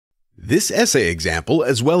This essay example,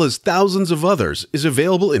 as well as thousands of others, is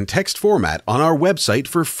available in text format on our website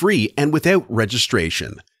for free and without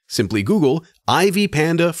registration. Simply Google Ivy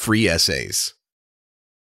Panda Free Essays.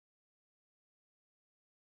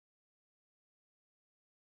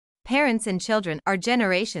 Parents and children are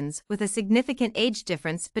generations with a significant age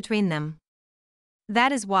difference between them.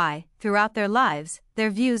 That is why, throughout their lives, their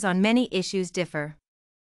views on many issues differ.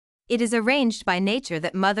 It is arranged by nature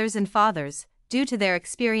that mothers and fathers, due to their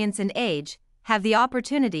experience and age, have the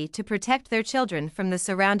opportunity to protect their children from the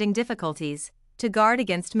surrounding difficulties, to guard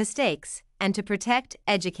against mistakes, and to protect,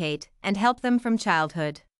 educate, and help them from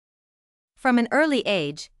childhood. From an early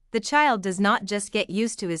age, the child does not just get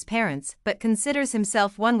used to his parents but considers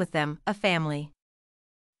himself one with them, a family.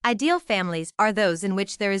 Ideal families are those in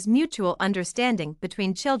which there is mutual understanding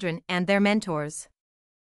between children and their mentors.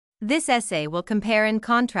 This essay will compare and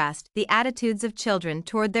contrast the attitudes of children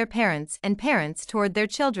toward their parents and parents toward their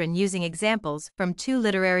children using examples from two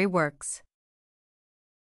literary works.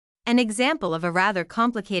 An example of a rather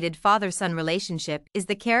complicated father-son relationship is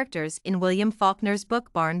the characters in William Faulkner's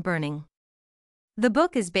book Barn Burning. The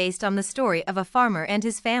book is based on the story of a farmer and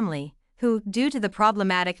his family, who, due to the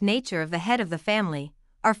problematic nature of the head of the family,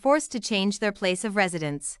 are forced to change their place of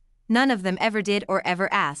residence. None of them ever did or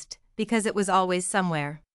ever asked, because it was always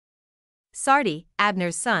somewhere. Sardi,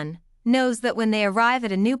 Abner's son, knows that when they arrive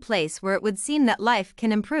at a new place where it would seem that life can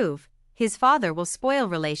improve, his father will spoil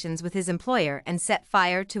relations with his employer and set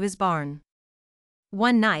fire to his barn.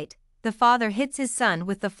 One night, the father hits his son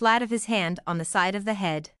with the flat of his hand on the side of the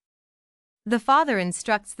head. The father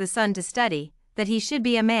instructs the son to study, that he should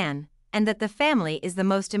be a man, and that the family is the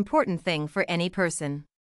most important thing for any person.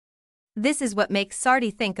 This is what makes Sardi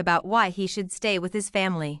think about why he should stay with his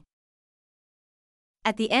family.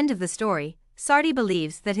 At the end of the story, Sardi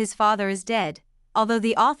believes that his father is dead, although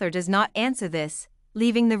the author does not answer this,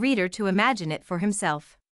 leaving the reader to imagine it for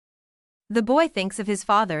himself. The boy thinks of his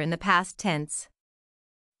father in the past tense.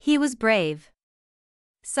 He was brave.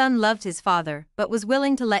 Son loved his father but was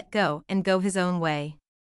willing to let go and go his own way.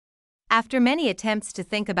 After many attempts to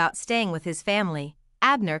think about staying with his family,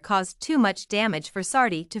 Abner caused too much damage for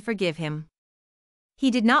Sardi to forgive him. He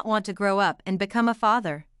did not want to grow up and become a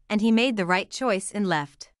father, and he made the right choice and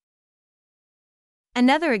left.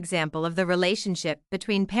 Another example of the relationship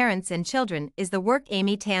between parents and children is the work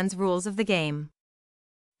Amy Tan's Rules of the Game.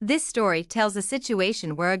 This story tells a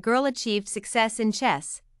situation where a girl achieved success in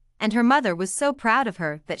chess, and her mother was so proud of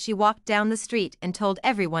her that she walked down the street and told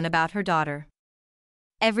everyone about her daughter.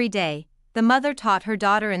 Every day, the mother taught her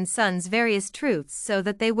daughter and sons various truths so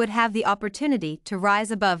that they would have the opportunity to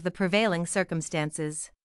rise above the prevailing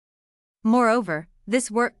circumstances. Moreover,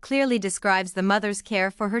 this work clearly describes the mother's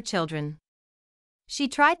care for her children. She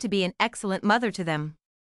tried to be an excellent mother to them.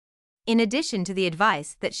 In addition to the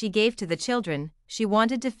advice that she gave to the children, she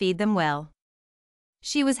wanted to feed them well.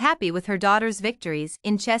 She was happy with her daughter's victories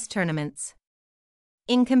in chess tournaments.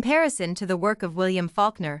 In comparison to the work of William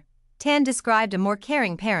Faulkner, Tan described a more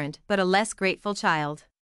caring parent but a less grateful child.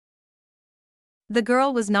 The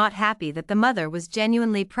girl was not happy that the mother was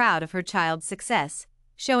genuinely proud of her child's success,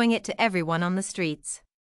 showing it to everyone on the streets.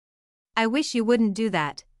 "I wish you wouldn't do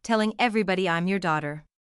that, telling everybody I'm your daughter."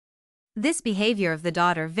 This behavior of the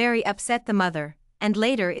daughter very upset the mother, and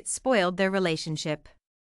later it spoiled their relationship.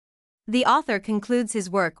 The author concludes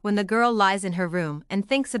his work when the girl lies in her room and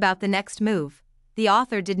thinks about the next move. The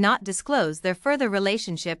author did not disclose their further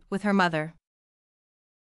relationship with her mother.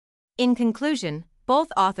 In conclusion, both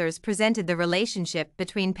authors presented the relationship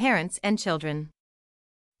between parents and children.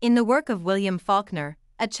 In the work of William Faulkner,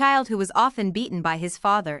 a child who was often beaten by his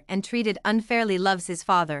father and treated unfairly loves his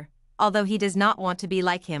father, although he does not want to be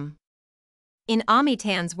like him. In Amy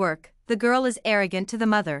Tan's work, the girl is arrogant to the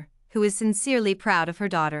mother, who is sincerely proud of her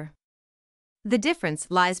daughter. The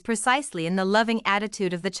difference lies precisely in the loving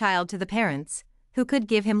attitude of the child to the parents, who could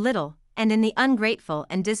give him little, and in the ungrateful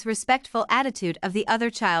and disrespectful attitude of the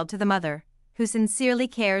other child to the mother, who sincerely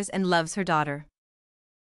cares and loves her daughter.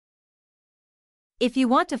 If you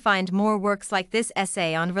want to find more works like this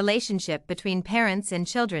essay on relationship between parents and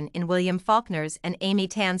children in William Faulkner's and Amy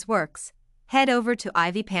Tan's works, head over to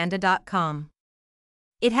ivypanda.com.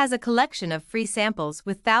 It has a collection of free samples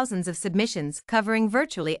with thousands of submissions covering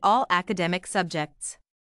virtually all academic subjects.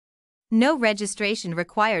 No registration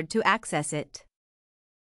required to access it.